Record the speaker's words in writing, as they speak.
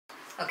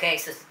Okay,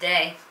 so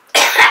today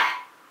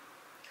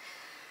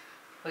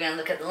we're going to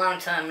look at the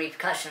long-term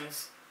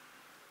repercussions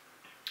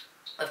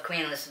of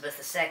Queen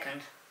Elizabeth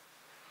II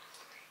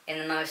in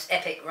the most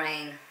epic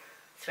reign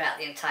throughout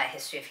the entire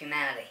history of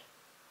humanity.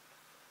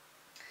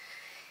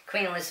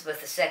 Queen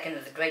Elizabeth II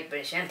of the Great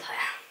British Empire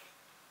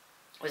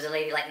was a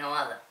lady like no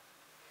other.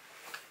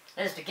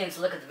 Let us begin to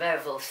look at the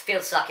veritable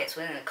field sockets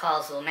within the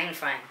causal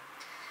mainframe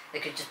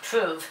that could just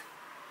prove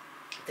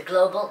the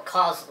global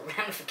causal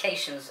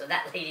ramifications of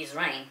that lady's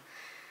reign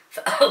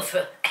for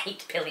over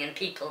 8 billion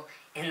people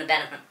in the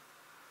Bedouin.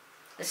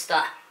 Let's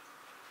start.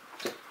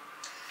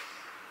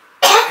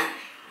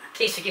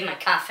 Please forgive my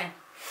coughing.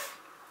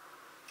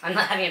 I'm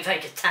not having a very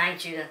good time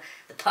due to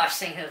the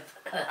passing of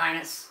Her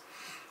Highness.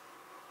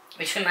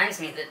 Which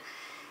reminds me that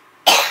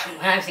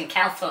when I was in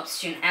Calthorpe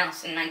Student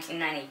House in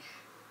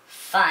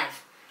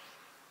 1995,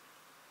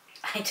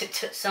 I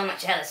took so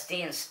much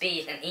LSD and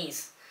speed and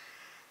ease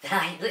that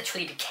I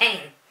literally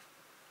became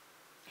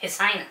His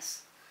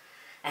Highness.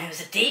 And it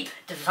was a deep,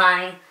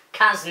 divine,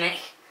 cosmic,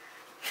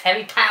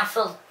 very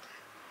powerful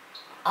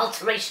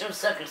alteration of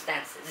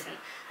circumstances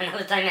in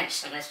another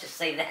dimension, let's just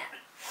say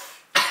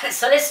that.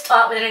 So let's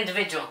start with an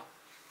individual.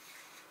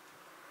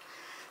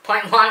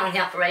 Point 1 on the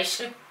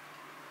operation.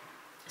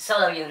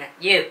 Solo unit.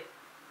 You.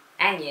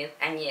 And you.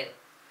 And you.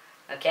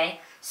 Okay?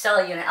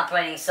 Solo unit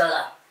operating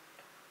solo.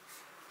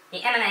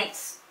 He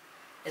emanates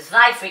his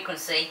vibe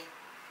frequency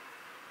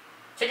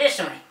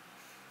traditionally.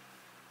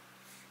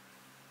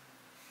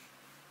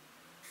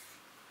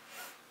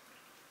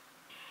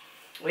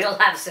 We all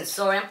have a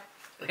sensorium,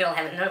 we all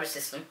have a nervous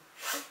system,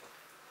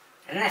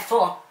 and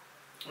therefore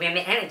we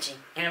emit energy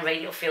in a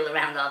radial field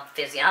around our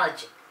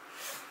physiology.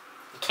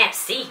 You can't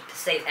see to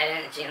save that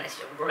energy unless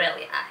you're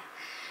really high.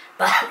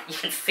 But you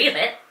can feel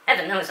it.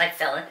 Heaven knows I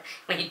felt it.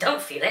 When you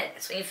don't feel it,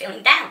 it's when you're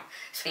feeling down.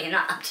 It's when you're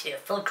not up to your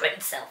full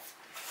great self.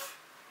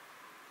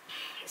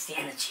 It's the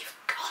energy of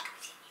God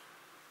within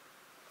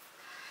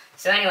you.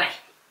 So anyway,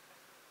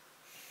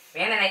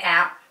 we emanate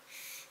out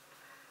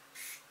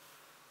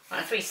on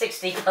a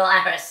 360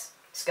 Polaris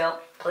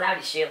scope,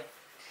 polarity shield,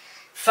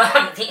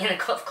 from the inner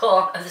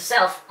core of the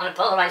self on a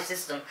polarized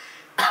system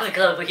of a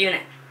global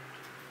unit.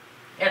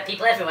 There are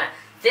people everywhere.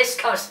 This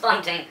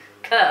corresponding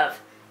curve,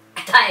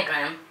 a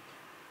diagram,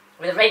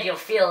 with a radial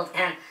field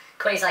and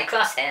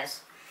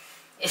quasi-crosshairs,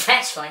 is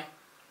actually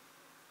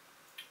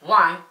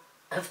one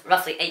of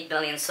roughly 8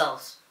 billion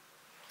souls.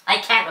 I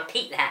can't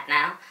repeat that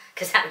now,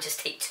 because that would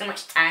just take too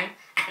much time,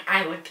 and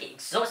I would be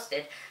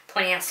exhausted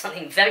pointing out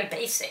something very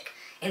basic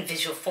in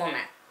visual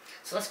format.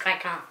 So let's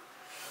crack on.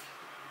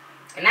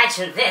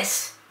 Imagine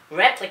this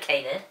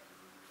replicated.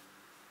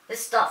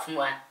 Let's start from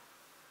where?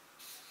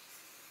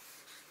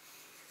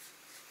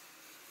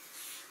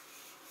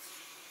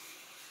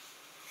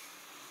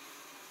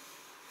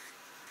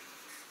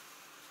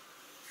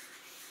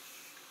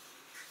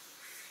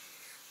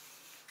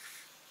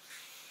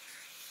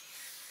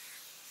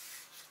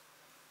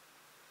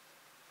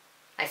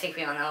 I think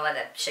we all know where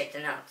to shake the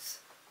notes.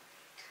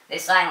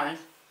 This island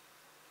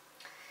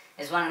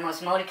is one of the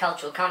most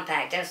multicultural,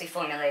 compact, densely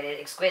formulated,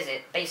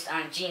 exquisite, based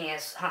on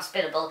genius,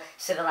 hospitable,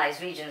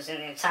 civilized regions in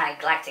the entire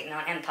galactic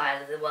known empire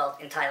that the world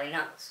entirely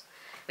knows.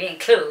 We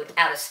include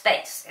outer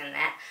space in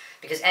that,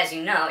 because as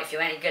you know, if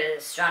you're any good at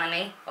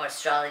astronomy, or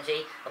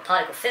astrology, or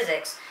particle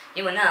physics,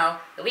 you will know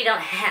that we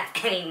don't have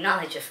any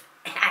knowledge of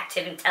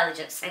active,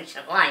 intelligent,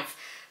 sentient life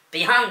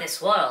beyond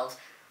this world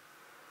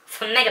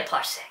for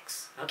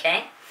megaparsecs,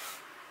 okay?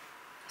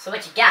 So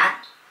what you got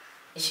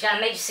is you got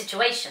a major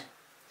situation.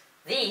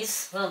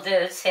 These little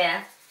dudes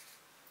here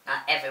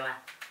are everywhere.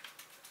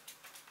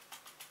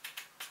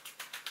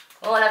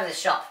 All over the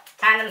shop.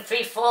 Tandem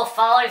 3, 4,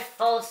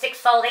 5-fold,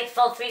 6-fold,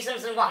 8-fold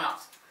threesomes and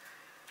whatnot.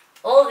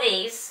 All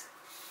these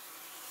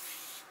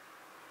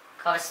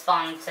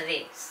correspond to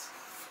these.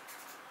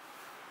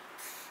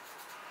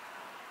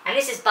 And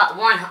this is but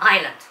one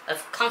island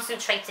of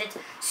concentrated,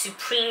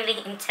 supremely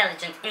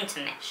intelligent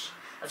intermesh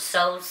of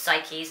souls,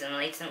 psyches, and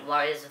latent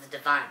warriors of the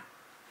divine.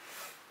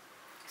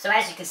 So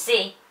as you can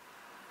see,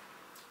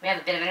 we have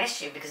a bit of an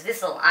issue because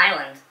this little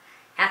island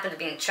happened to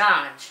be in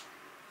charge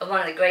of one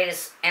of the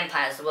greatest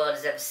empires the world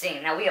has ever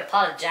seen. Now we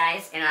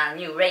apologize in our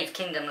new rave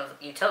kingdom of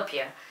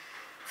utopia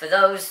for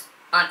those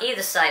on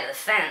either side of the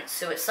fence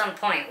who at some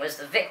point was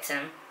the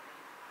victim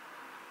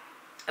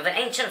of an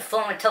ancient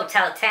form of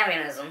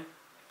totalitarianism,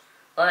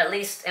 or at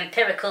least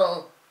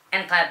empirical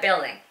empire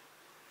building.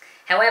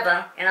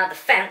 However, in our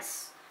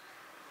defense,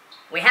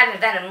 we have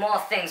invented more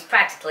things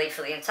practically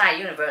for the entire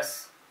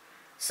universe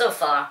so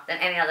far than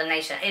any other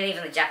nation, and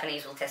even the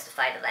Japanese will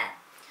testify to that.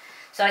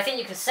 So I think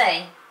you can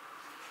say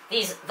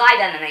these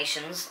vibe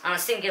emanations on a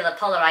singular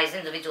polarized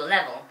individual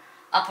level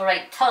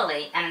operate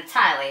totally and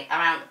entirely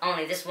around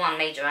only this one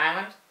major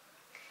island.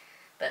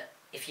 But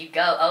if you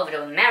go over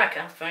to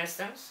America, for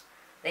instance,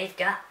 they've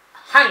got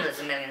hundreds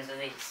of millions of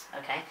these,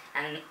 okay?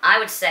 And I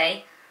would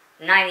say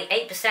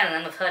 98% of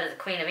them have heard of the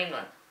Queen of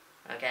England,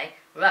 okay?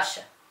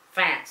 Russia,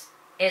 France,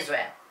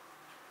 Israel.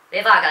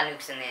 They've all got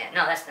nukes in the air.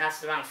 No, that's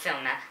the wrong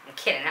film, man. I'm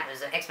kidding. That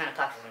was X-Men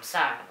Apocalypse. I'm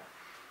sorry.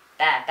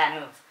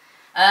 Bad move.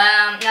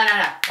 No.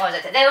 What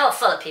was it? They were all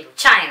full of people.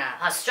 China,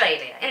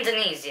 Australia,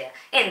 Indonesia,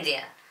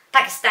 India,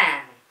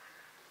 Pakistan,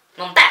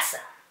 Mombasa,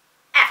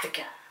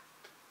 Africa,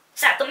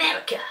 South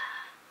America,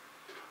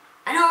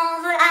 and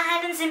all the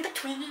islands in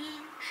between.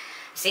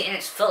 See, and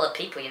it's full of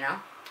people, you know.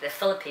 They're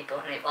full of people,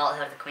 and they've all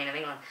heard of the Queen of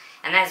England.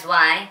 And that's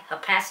why her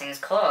passing has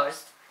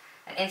caused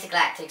an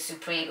intergalactic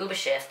supreme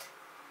ubershift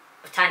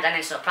of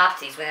time-dimensional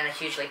properties within a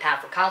hugely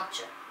powerful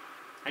culture.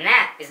 And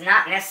that is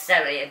not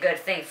necessarily a good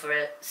thing for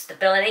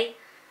stability,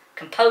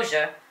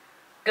 composure,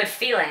 good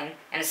feeling,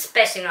 and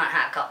especially not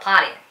hardcore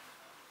partying.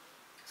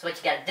 So what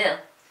you gotta do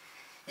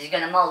is you're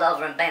gonna mold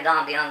over and bend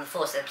on beyond the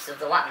forceps of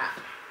the whatnot.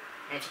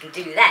 And if you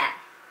can do that,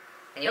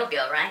 then you'll be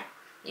alright.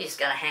 You just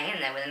gotta hang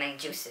in there with the main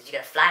juices. You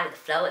gotta fly with the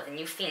flow of the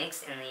new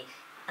phoenix in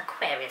the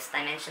Aquarius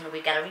dimension that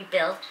we've gotta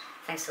rebuild,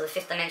 thanks to the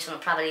fifth dimensional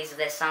properties of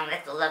their song,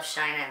 Let the Love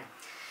Shine In.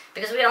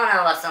 Because we all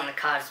know what's on the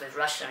cards with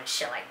Russia and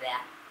shit like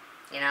that.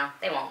 You know,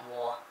 they want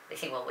war. They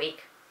think we're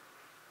weak.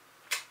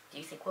 Do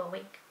you think we're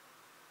weak?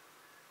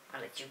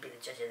 I'll let you be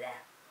the judge of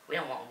that. We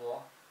don't want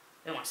war.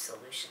 We want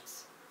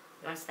solutions.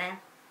 You understand?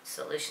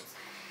 Solutions.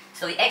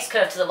 So the X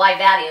curve to the Y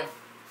value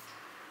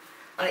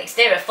on the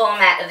exterior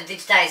format of the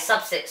digitized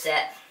subset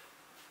set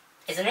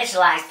is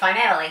initialized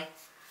primarily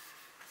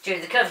due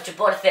to the curvature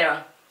border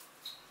theorem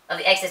of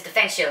the excess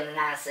defense shield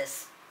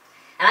analysis.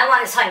 And I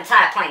want this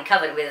entire plane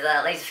covered with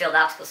laser field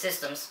optical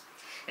systems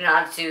in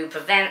order to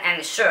prevent and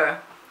ensure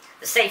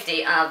the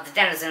safety of the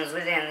denizens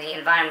within the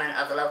environment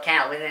of the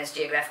locale within its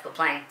geographical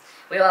plane.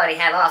 We already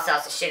have all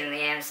sorts of shit in the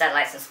air and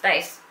satellites in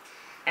space,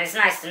 and it's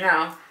nice to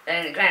know that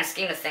in the grand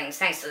scheme of things,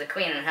 thanks to the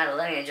Queen and her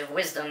lineage of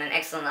wisdom and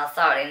excellent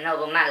authority and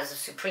noble matters of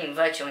supreme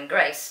virtue and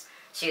grace,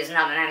 she is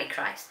not an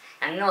antichrist.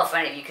 And nor for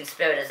any of you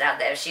conspirators out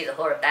there is she the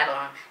whore of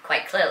Babylon,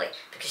 quite clearly,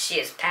 because she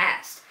is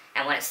past,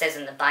 and what it says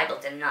in the Bible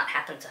did not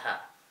happen to her.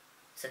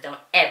 So don't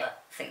ever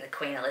think that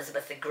Queen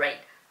Elizabeth the Great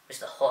was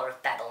the whore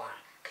of Babylon,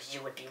 because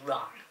you would be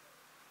wrong.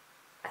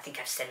 I think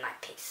I've said my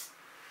piece.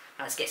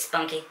 Now let's get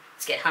spunky,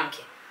 let's get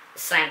hunky,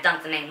 let's slam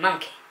dunk the main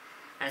monkey,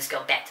 and let's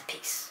go back to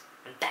peace,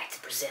 and back to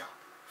Brazil,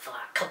 for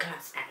our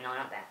coconuts. No,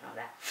 not that.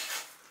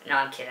 No,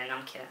 I'm kidding.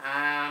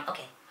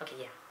 Okay,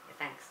 yeah,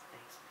 thanks.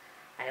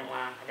 I don't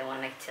want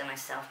to make it to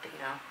myself, but you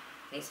know,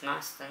 needs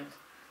must, and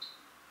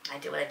I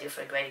do what I do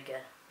for a greater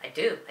good. I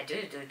do that.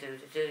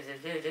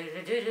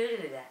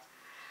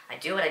 I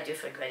do what I do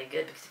for a greater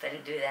good, because if I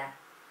didn't do that,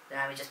 then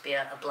I would just be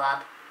a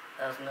blob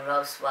of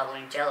morose,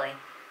 wobbling jelly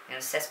in a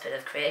cesspit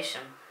of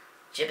creation,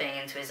 jibbing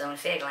into his own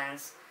fear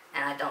glands,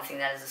 and I don't think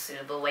that is a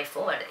suitable way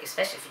forward,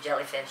 especially for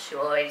jellyfish, who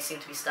already seem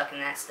to be stuck in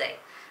that state.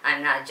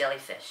 I'm not a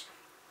jellyfish.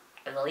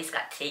 I've at least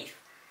got teeth,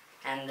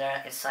 and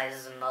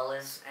incisors and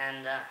molars,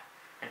 and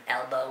an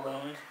elbow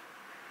wound,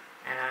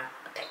 and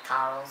a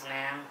pectorals,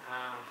 man.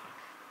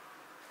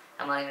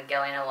 I'm not even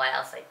going into what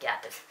else I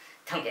got, but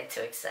don't get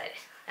too excited.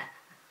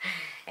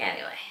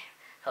 Anyway,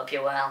 hope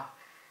you're well,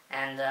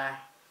 and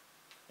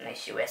may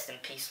you rest in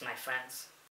peace, my friends.